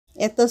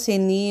Ito si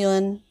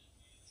Neon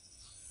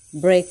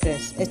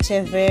Breakers.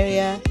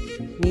 Echeveria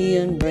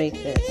Neon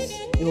Breakers.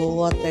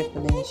 I-water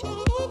ko din siya.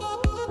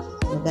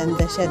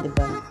 Maganda siya, di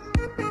ba?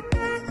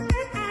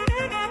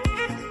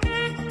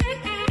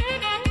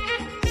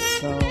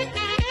 So,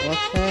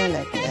 water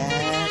like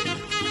that.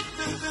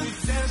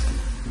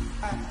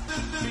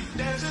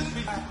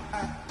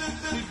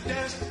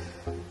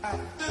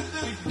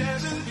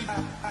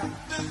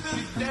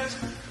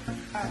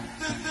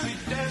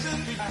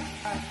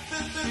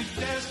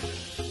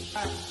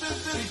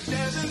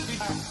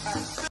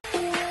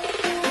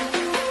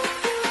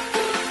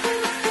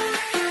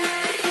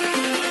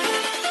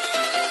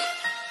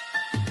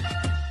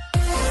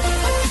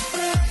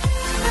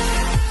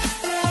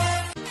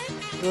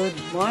 Good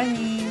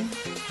morning.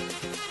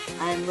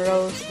 I'm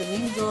Rose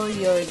Domingo,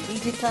 your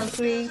digital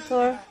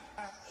creator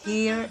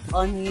here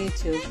on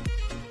YouTube.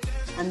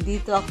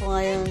 Andito ako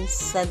ngayon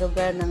sa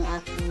lugar ng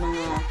ating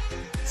mga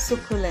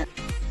succulent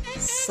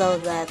so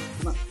that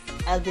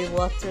I'll be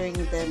watering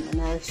them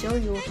and I'll show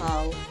you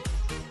how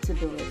to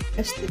do it.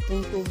 First,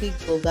 itong tubig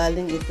ko,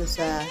 galing ito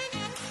sa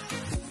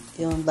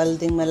yung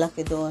balding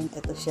malaki doon.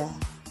 Ito siya.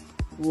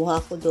 Buha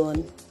ko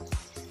doon.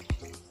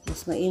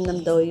 Mas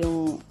mainam daw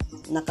yung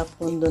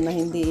nakapundo na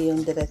hindi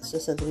yung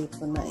diretso sa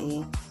gripo na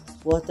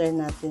i-water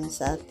natin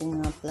sa ating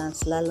mga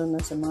plants, lalo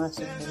na sa mga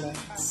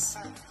succulents.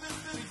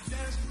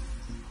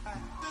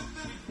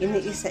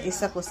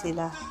 Iniisa-isa ko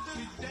sila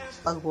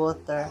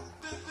pag-water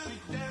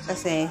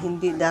kasi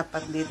hindi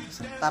dapat dito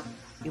sa top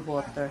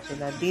i-water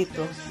sila.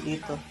 Dito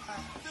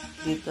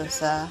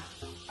sa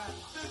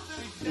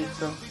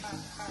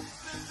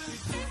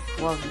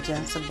wag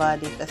dyan sa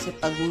body kasi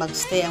pag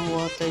magstay ang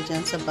water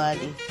dyan sa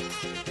body,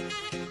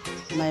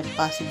 may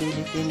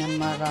possibility na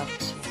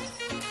ma-rupture.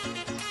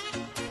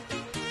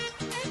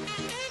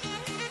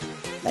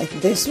 Like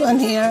this one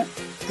here.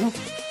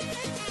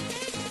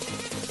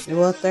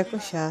 I-water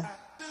ko siya.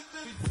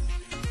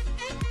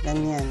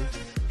 Ganyan.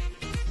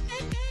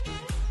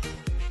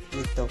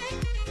 Dito.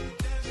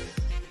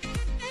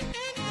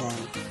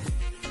 Yan.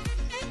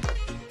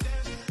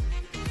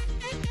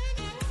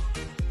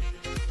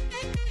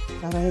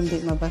 Para hindi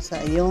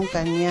mabasa yung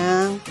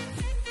kanyang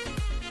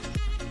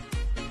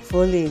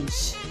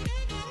foliage.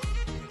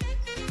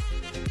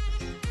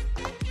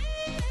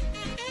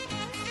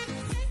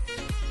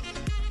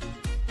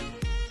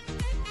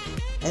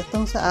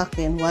 Etong sa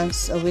akin,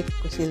 once a week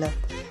ko sila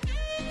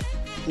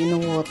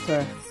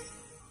ino-water.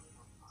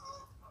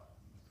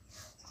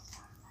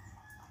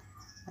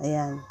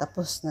 Ayan,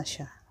 tapos na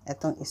siya.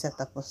 Etong isa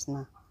tapos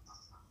na.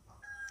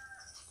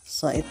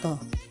 So, ito.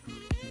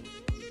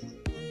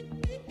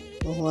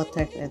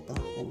 Water ko ito.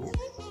 Ganyan.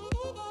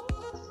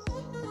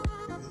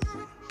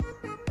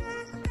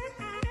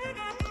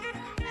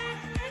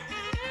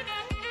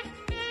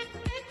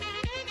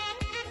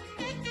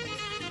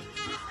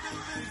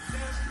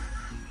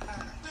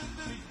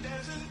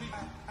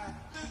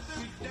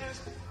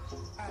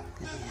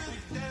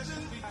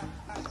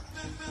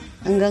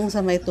 Hanggang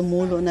sa may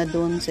tumulo na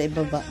doon sa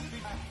ibaba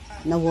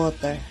na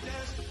water.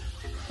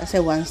 Kasi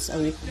once a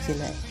week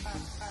sila eh.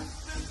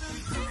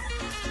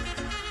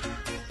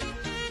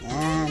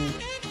 Yan.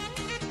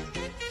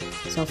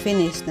 So,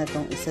 finish na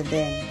tong isa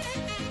din.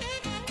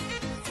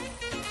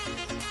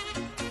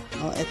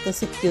 Oh, ito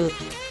si cute.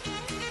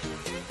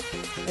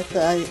 Ito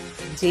ay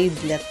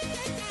jadelet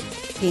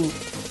pink.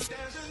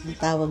 Ang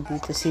tawag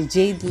dito si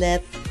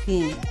jadelet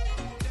pink.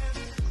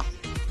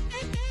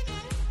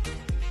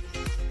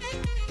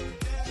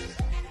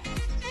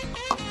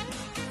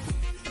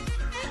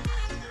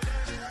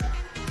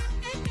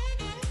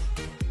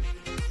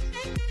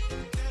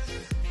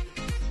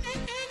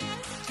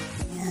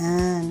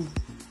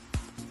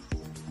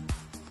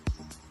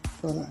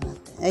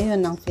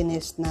 Ayun ang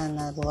finish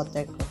na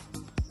water ko.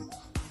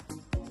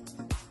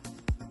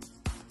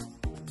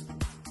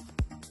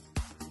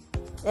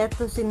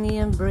 Ito si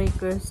Neon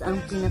Breakers, ang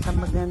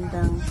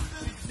pinakamagandang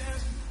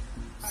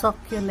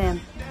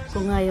succulent ko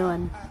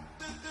ngayon.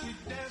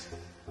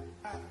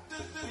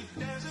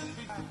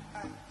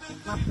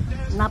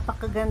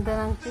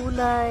 Napakaganda ng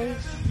kulay,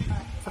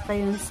 saka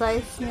yung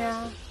size niya.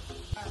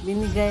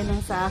 Binigay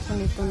lang sa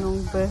akin ito nung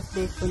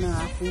birthday ko ng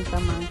aking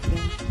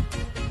pamangkin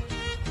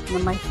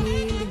na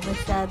mahilig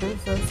masyado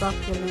sa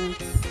succulents.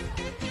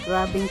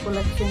 Grabing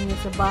collection niya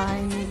sa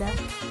bahay nila.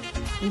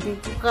 Hindi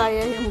ko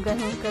kaya yung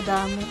ganun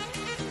kadami.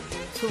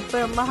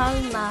 Super mahal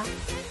na.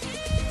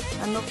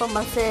 Ano pa,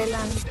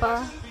 maselan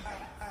pa.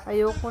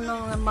 Ayoko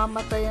nang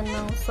mamatayan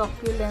ng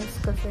succulents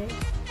kasi.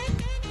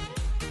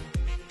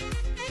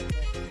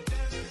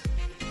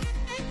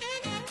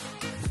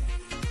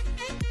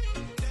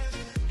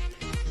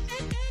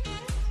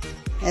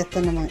 Ito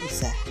namang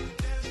isa.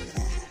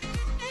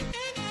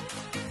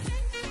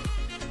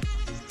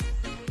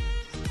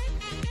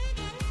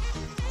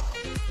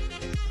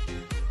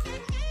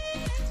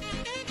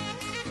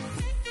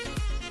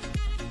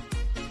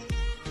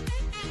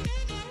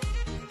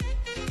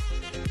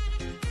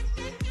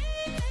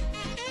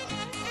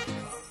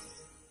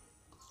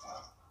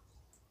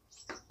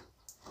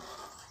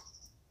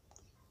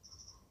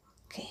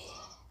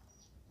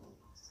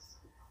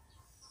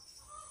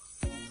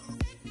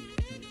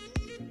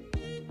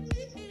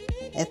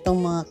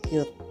 Etong mga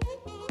cute.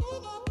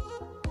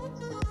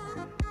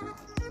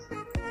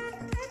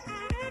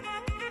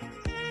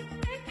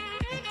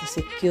 Ito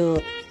si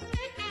cute.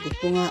 Di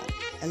ko nga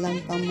alam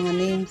pang mga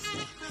names.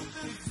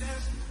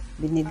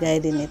 Binigay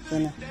din ito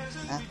na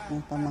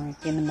aking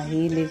pamangkin na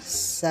mahilig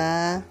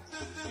sa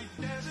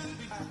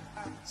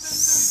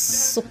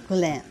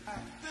succulent.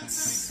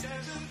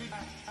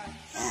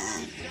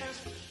 Yan.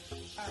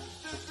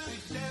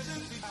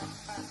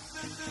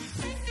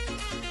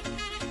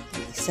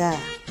 Isa.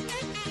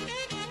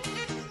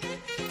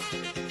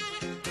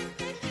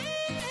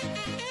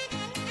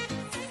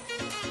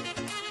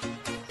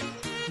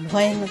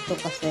 Buhay na to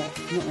kasi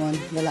noon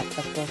wala pa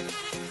to.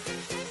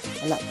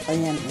 Wala pa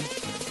yan eh.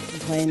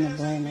 Buhay na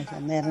siya.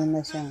 Meron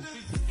na siyang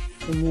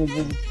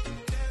tumubog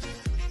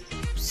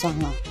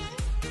sanga.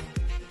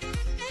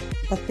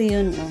 Pati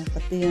yun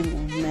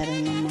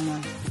meron ng mga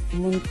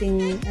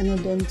munting ano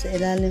doon sa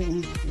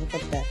ilalim. Look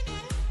at that.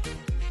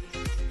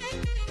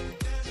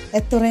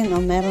 Ito rin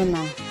meron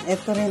na.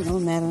 Ito rin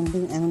meron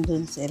din ano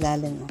doon sa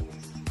ilalim.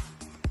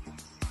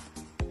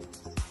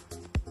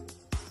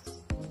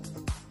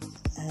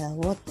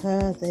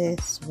 Water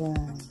this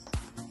one.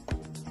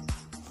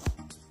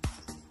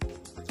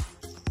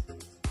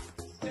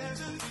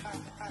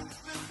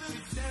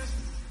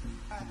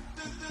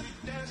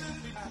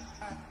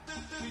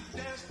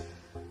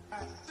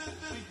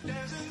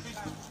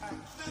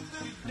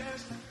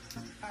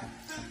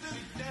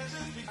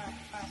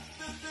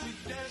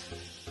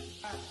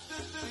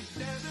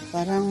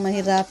 Parang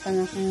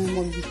mahirapan akong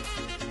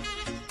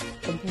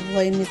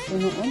magbuhay nito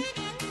noon.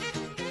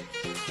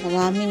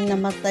 Maraming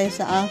namatay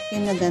sa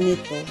akin na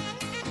ganito.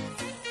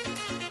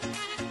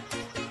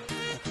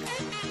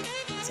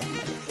 Sa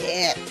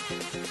maliit.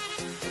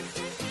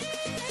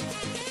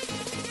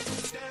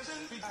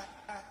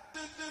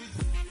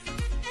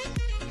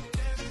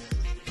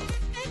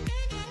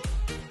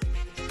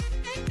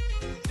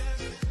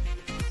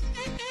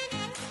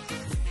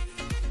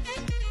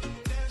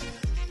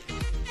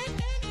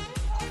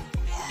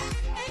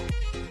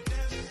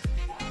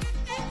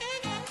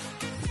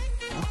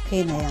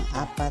 Okay na yung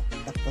apat.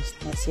 Tapos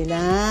na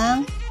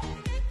silang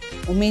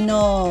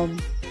uminom.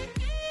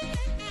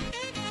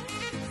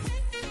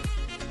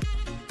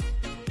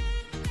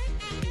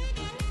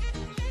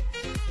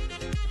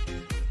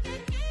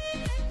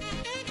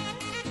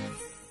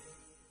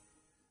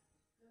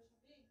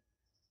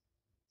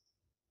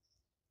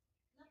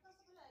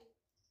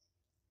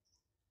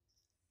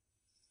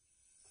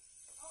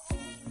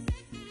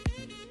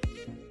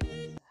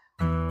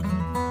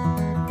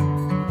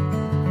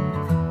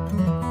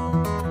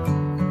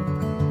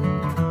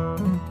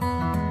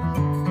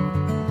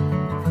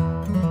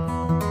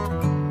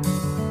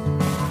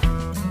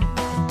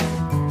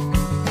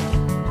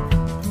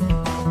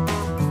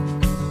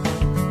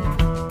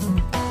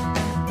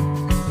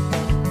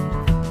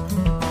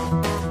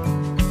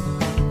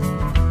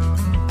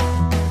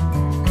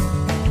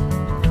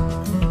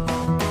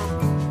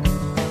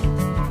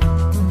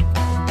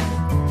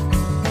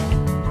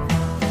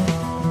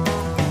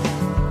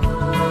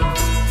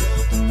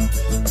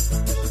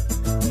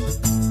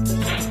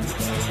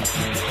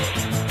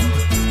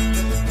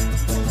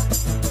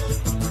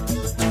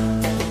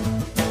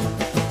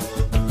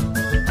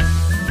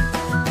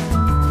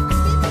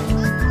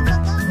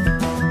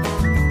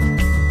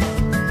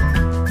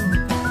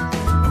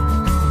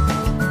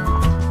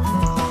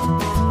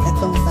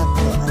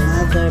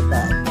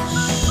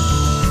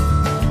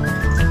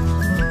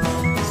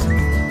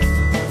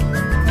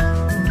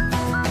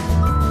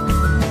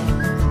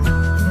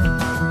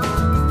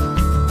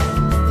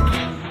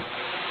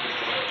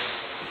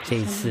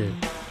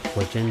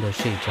我真的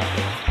睡着了。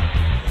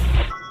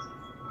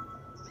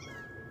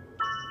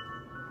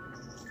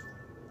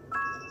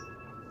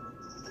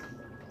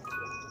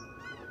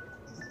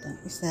Itong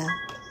isa.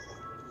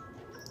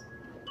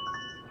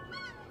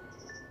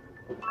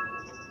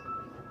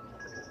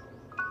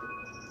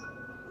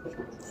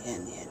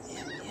 Yan.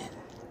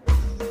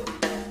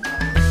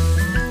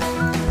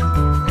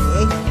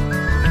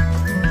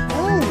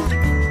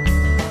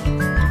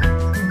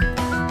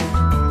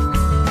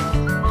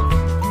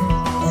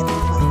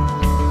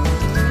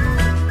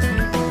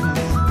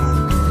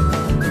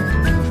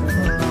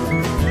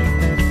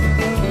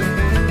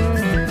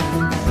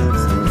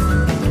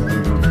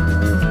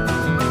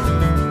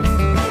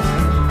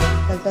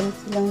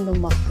 Silang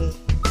lumaki.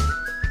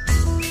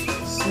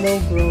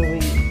 Slow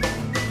growing.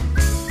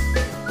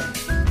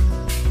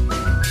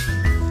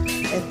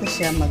 Ito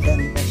siya,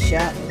 maganda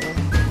siya.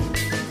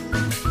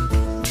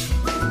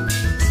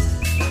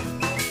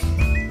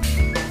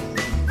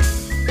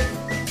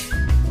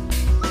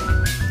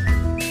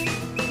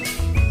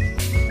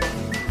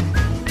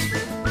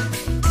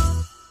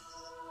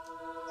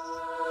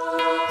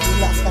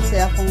 Wala kasi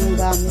akong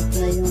gamit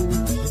na yung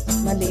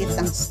maliit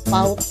ang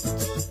spout.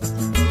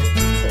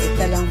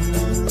 Lang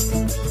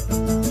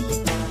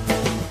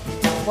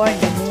for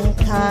the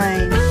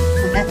meantime.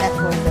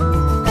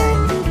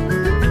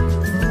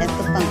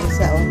 Ito pang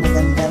isa,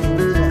 maganda rin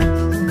siya.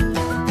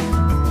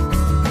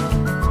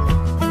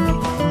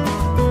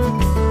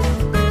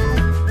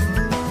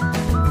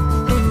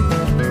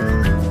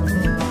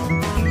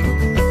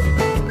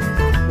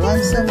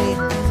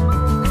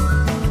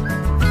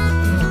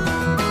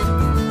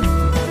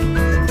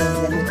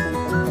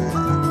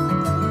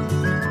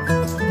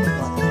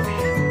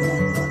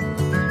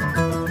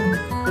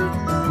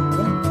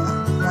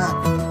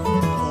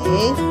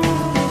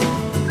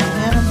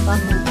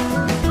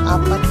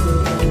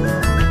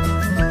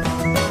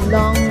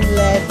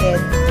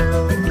 long-legged.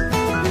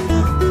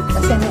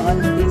 Kasi noon,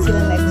 hindi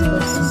sila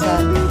na-expose sa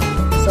sun.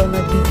 So,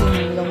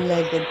 nagiging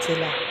long-legged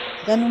sila.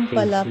 Ganun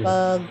pala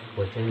pag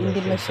hindi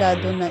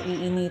masyado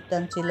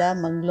naiinitan sila,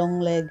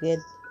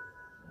 mag-long-legged.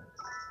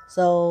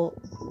 So,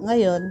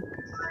 ngayon,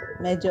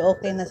 medyo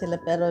okay na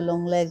sila pero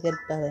long-legged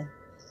pa rin.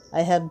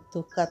 I have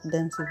to cut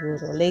them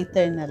siguro.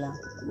 Later na lang.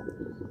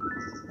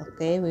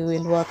 Okay, we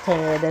will water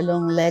the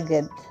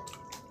long-legged.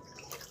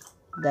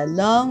 The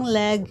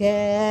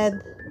long-legged.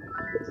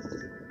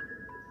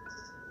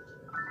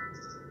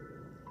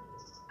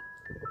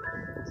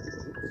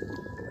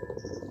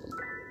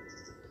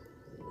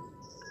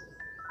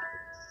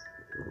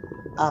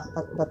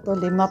 Apat ba to?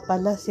 5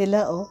 pala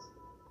sila, oh.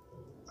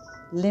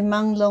 5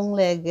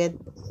 long-legged.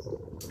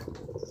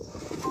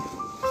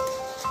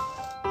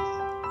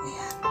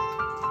 Ayan.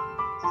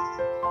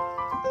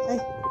 Ay.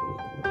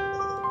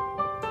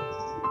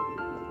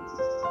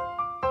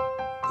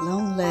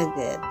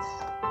 Long-legged.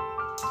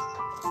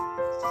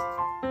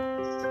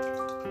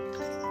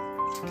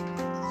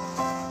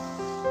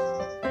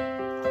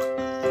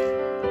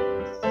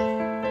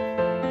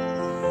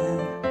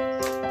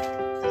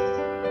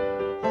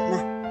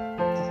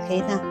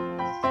 Okay na.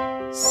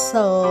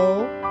 So,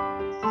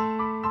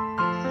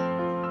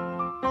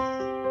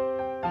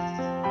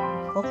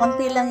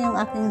 kukunti lang yung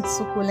aking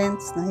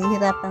succulents.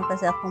 Nahihirapan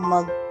kasi akong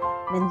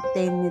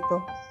mag-maintain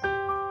nito.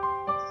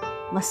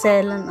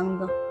 Maselan ang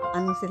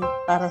ano sila,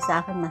 para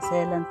sa akin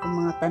maselan yung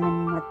mga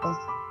tanim na to.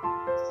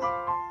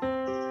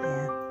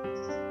 Ayan.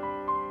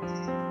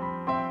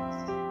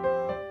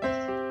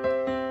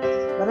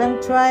 But I'm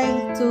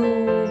trying to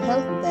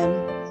help them.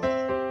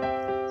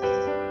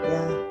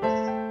 Yeah.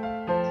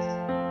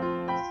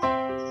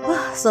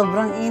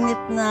 Sobrang init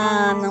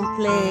na ng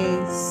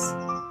place.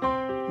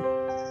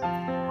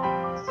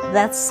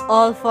 That's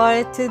all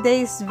for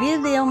today's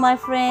video, my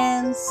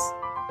friends.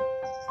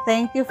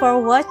 Thank you for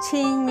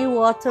watching me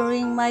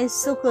watering my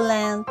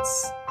succulents.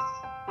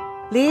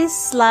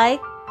 Please like,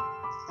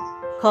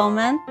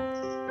 comment,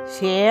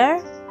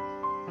 share,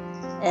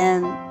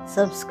 and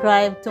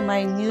subscribe to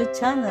my new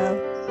channel.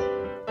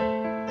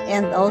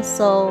 And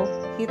also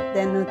hit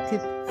the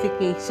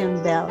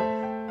notification bell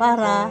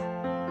para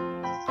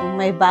kung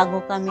may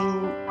bago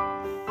kaming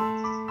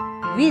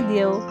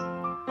video,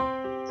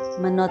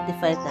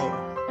 ma-notify tayo.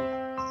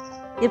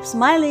 Keep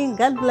smiling.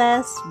 God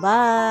bless.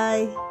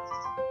 Bye!